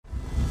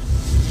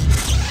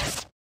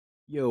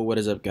Yo, what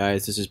is up,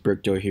 guys? This is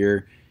Brickdo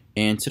here,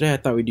 and today I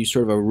thought we'd do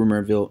sort of a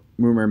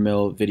rumor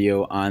mill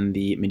video on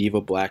the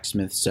Medieval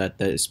Blacksmith set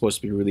that is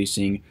supposed to be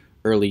releasing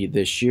early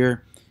this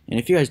year. And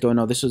if you guys don't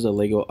know, this is a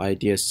Lego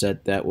idea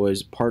set that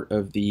was part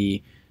of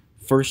the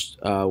first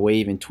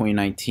wave in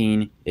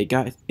 2019. It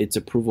got its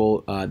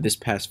approval this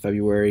past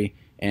February,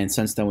 and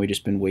since then we've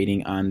just been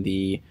waiting on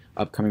the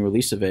upcoming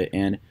release of it.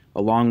 And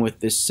along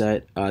with this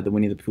set, the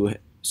Winnie the Pooh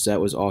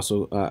set was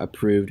also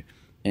approved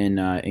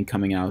in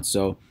coming out.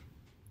 So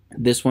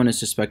this one is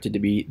suspected to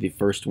be the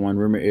first one.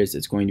 Rumor is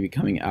it's going to be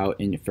coming out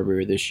in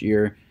February this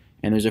year.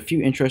 And there's a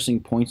few interesting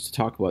points to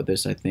talk about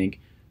this, I think.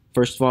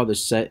 First of all, the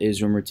set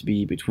is rumored to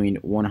be between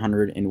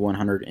 $100 and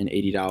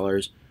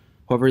 $180.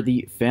 However,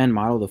 the fan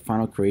model, the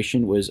final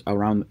creation, was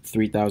around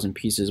 3,000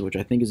 pieces, which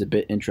I think is a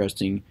bit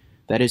interesting.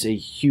 That is a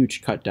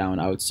huge cut down,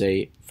 I would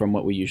say, from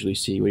what we usually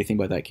see. What do you think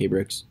about that,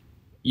 K-Bricks?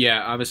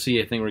 Yeah,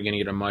 obviously I think we're going to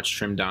get a much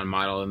trimmed down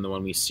model than the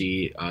one we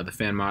see, the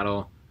fan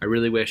model. I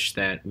really wish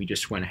that we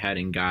just went ahead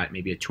and got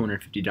maybe a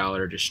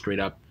 $250 just straight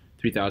up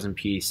 3,000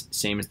 piece,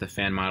 same as the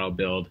fan model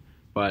build,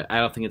 but I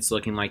don't think it's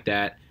looking like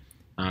that.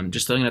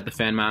 Just looking at the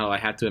fan model, I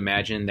have to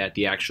imagine that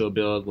the actual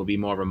build will be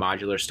more of a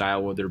modular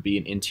style where there be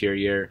an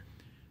interior.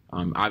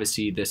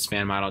 Obviously this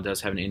fan model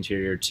does have an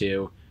interior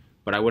too,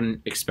 but I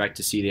wouldn't expect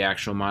to see the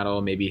actual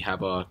model maybe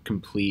have a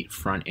complete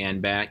front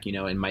and back. You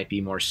know, it might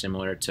be more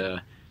similar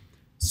to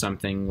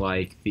something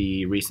like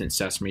the recent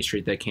Sesame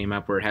Street that came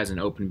up where it has an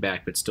open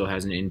back but still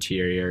has an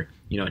interior,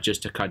 you know,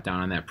 just to cut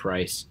down on that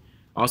price.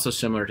 Also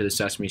similar to the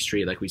Sesame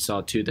Street, like we saw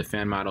too, the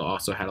fan model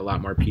also had a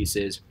lot more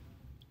pieces,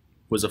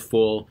 was a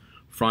full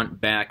front,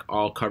 back,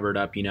 all covered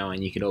up, you know,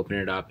 and you could open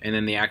it up. And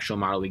then the actual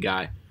model we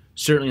got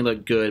certainly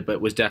looked good,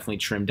 but was definitely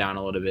trimmed down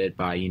a little bit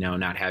by, you know,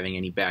 not having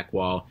any back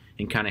wall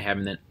and kind of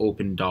having that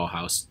open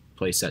dollhouse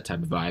playset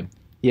type of vibe.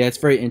 Yeah, it's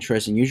very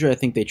interesting. Usually I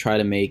think they try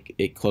to make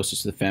it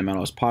closest to the fan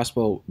model as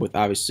possible, with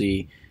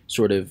obviously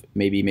sort of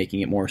maybe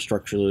making it more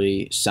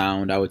structurally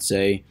sound, I would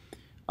say.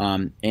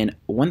 And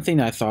one thing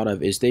that I thought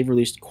of is they've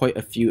released quite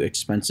a few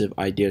expensive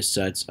idea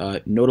sets.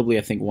 Notably,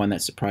 I think one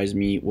that surprised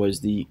me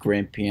was the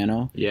grand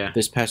piano. Yeah.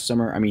 This past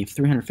summer, I mean,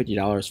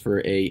 $350 for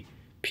a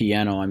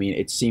piano. I mean,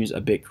 it seems a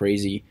bit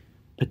crazy.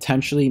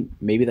 Potentially,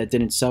 maybe that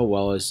didn't sell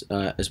well as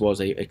well as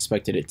I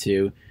expected it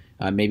to.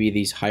 Maybe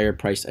these higher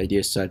priced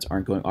idea sets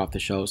aren't going off the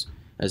shelves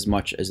as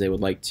much as they would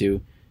like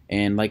to.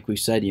 And like we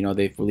said, you know,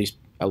 they've released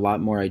a lot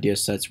more idea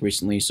sets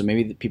recently, so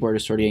maybe people are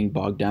just sort of getting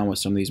bogged down with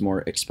some of these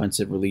more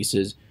expensive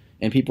releases,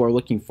 and people are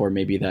looking for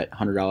maybe that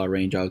 $100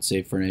 range, I would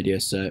say, for an idea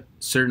set.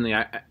 Certainly,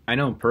 I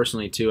know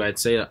personally too, I'd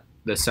say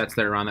the sets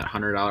that are around that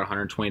 $100,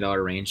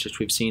 $120 range, which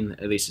we've seen,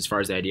 at least as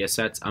far as the idea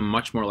sets, I'm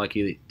much more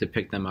likely to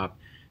pick them up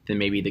than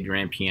maybe the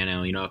grand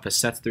piano. You know, if a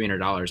set's $300,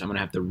 I'm going to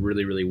have to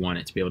really, really want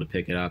it to be able to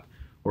pick it up,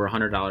 or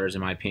 $100,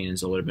 in my opinion,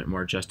 is a little bit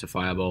more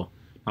justifiable.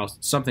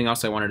 Something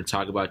else I wanted to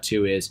talk about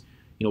too is,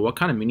 you know, what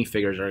kind of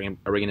minifigures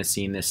are we going to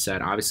see in this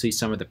set? Obviously,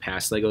 some of the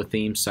past Lego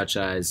themes, such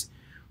as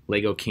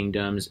Lego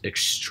Kingdoms,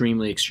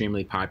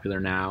 extremely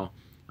popular now.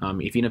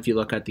 Even if you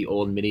look at the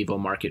old Medieval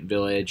Market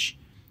Village,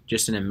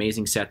 just an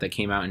amazing set that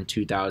came out in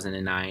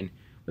 2009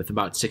 with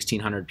about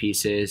 1,600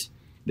 pieces.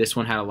 This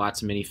one had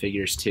lots of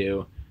minifigures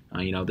too.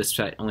 You know, this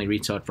set only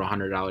retailed for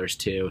 $100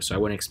 too, so I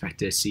wouldn't expect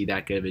to see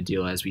that good of a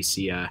deal as we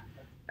see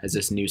as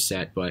this new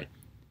set, but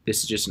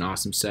this is just an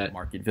awesome set.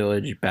 Market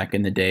Village, back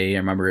in the day, I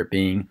remember it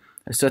being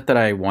a set that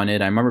I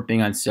wanted. I remember it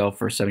being on sale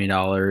for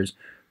 $70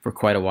 for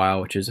quite a while,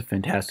 which is a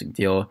fantastic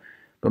deal.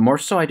 But more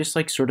so, I just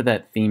like sort of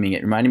that theming.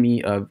 It reminded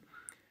me of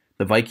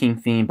the Viking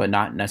theme, but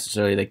not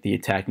necessarily like the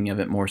attacking of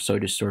it, more so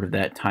just sort of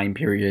that time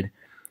period,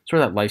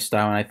 sort of that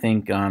lifestyle. And I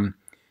think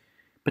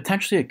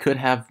potentially it could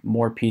have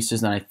more pieces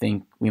than I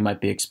think we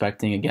might be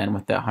expecting, again,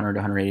 with that $100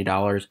 to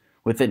 $180.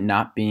 With it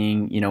not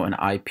being, you know, an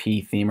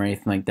IP theme or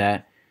anything like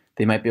that,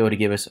 they might be able to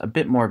give us a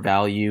bit more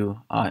value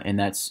in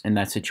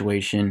that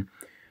situation.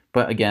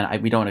 But again,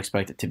 we don't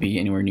expect it to be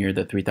anywhere near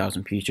the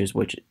 3,000 pieces,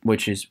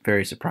 which is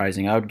very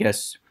surprising. I would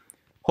guess,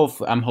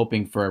 hopefully, I'm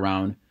hoping for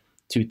around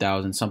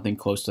 2,000, something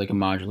close to like a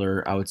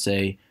modular, I would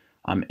say,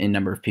 in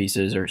number of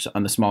pieces, or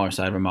on the smaller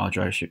side of a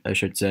modular, I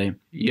should say.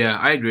 Yeah,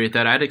 I agree with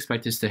that. I'd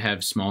expect us to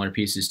have smaller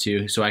pieces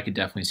too, so I could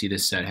definitely see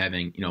this set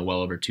having, you know,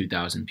 well over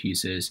 2,000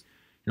 pieces.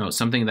 You know,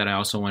 something that I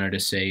also wanted to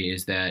say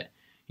is that,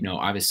 you know,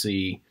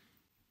 obviously,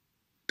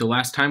 the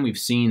last time we've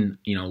seen,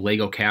 you know,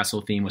 Lego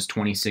Castle theme was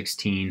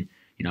 2016.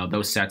 You know,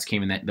 those sets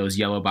came in those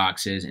yellow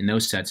boxes, and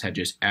those sets have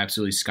just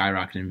absolutely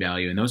skyrocketed in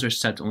value. And those are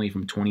sets only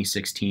from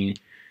 2016,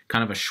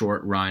 kind of a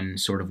short run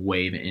sort of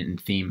wave in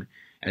theme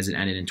as it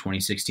ended in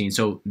 2016.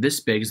 So this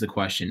begs the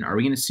question, are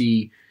we going to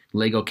see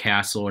Lego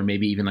Castle or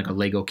maybe even like a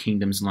Lego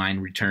Kingdoms line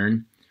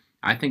return?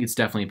 I think it's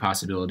definitely a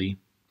possibility.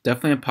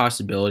 Definitely a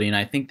possibility, and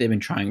I think they've been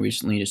trying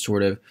recently to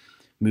sort of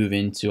move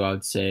into, I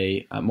would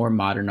say, more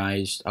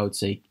modernized, I would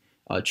say,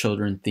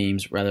 children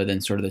themes rather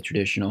than sort of the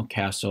traditional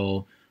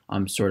castle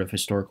sort of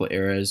historical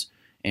eras.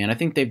 And I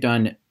think they've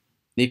kind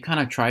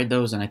of tried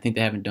those, and I think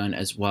they haven't done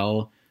as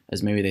well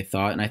as maybe they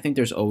thought. And I think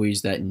there's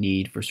always that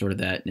need for sort of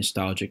that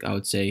nostalgic, I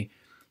would say,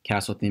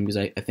 castle theme, because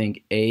I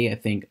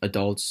think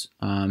adults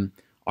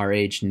are our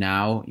age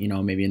now,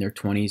 maybe in their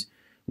 20s,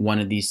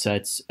 wanted these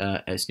sets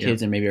as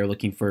kids, and maybe are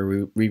looking for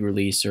a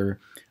re-release or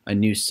a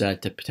new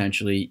set to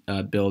potentially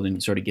build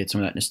and sort of get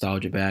some of that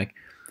nostalgia back.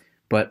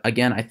 But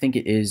again, I think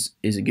it is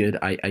a good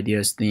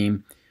ideas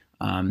theme.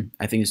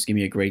 I think this is going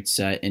to be a great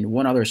set. And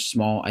one other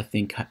small, I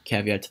think,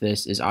 caveat to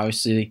this is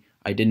obviously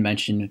I did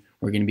mention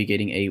we're going to be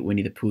getting a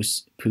Winnie the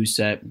Pooh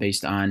set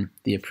based on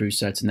the approved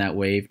sets in that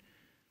wave.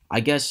 I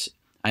guess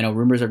I know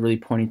rumors are really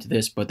pointing to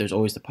this, but there's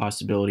always the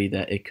possibility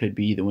that it could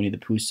be the Winnie the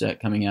Pooh set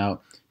coming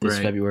out this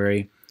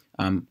February.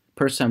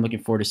 Personally, I'm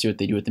looking forward to see what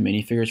they do with the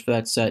minifigures for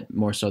that set,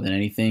 more so than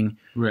anything,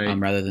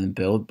 rather than the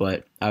build.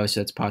 But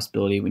obviously, that's a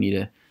possibility. We need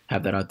to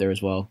have that out there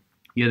as well.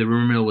 Yeah, the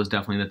rumor mill was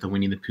definitely that the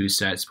Winnie the Pooh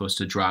set is supposed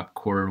to drop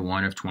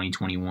Q1 of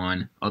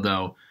 2021,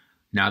 although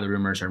now the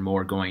rumors are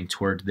more going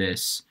toward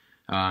this,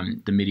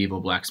 the Medieval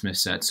Blacksmith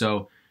set.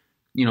 So,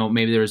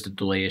 maybe there was a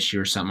delay issue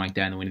or something like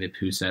that in the Winnie the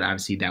Pooh set.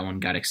 Obviously, that one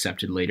got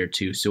accepted later,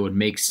 too, so it would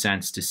make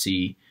sense to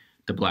see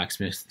the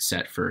Blacksmith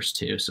set first,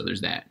 too, so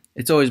there's that.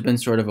 It's always been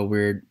sort of a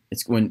weird,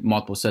 it's when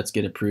multiple sets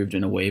get approved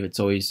in a wave, it's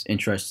always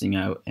interesting.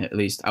 At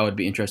least I would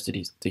be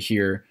interested to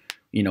hear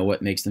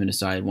what makes them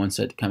decide one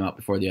set to come out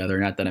before the other.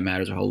 Not that it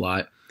matters a whole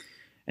lot.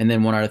 And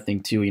then one other thing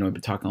too, we've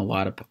been talking a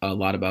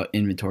lot about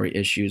inventory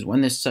issues.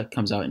 When this set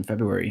comes out in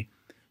February,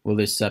 will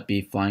this set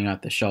be flying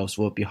off the shelves?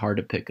 Will it be hard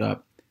to pick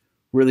up?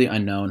 Really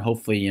unknown.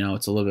 Hopefully,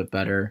 it's a little bit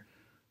better.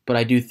 But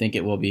I do think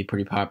it will be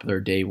pretty popular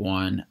day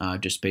one,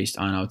 just based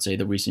on, I would say,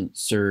 the recent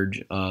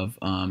surge of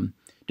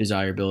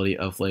desirability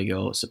of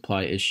Lego,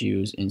 supply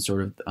issues, and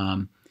sort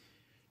of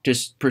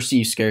just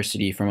perceived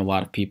scarcity from a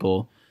lot of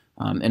people.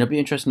 And it'll be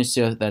interesting to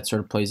see how that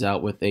sort of plays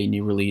out with a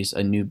new release,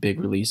 a new big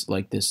release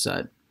like this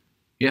set.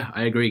 Yeah,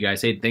 I agree,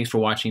 guys. Hey, thanks for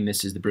watching.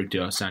 This is the Brick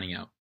Duo signing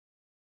out.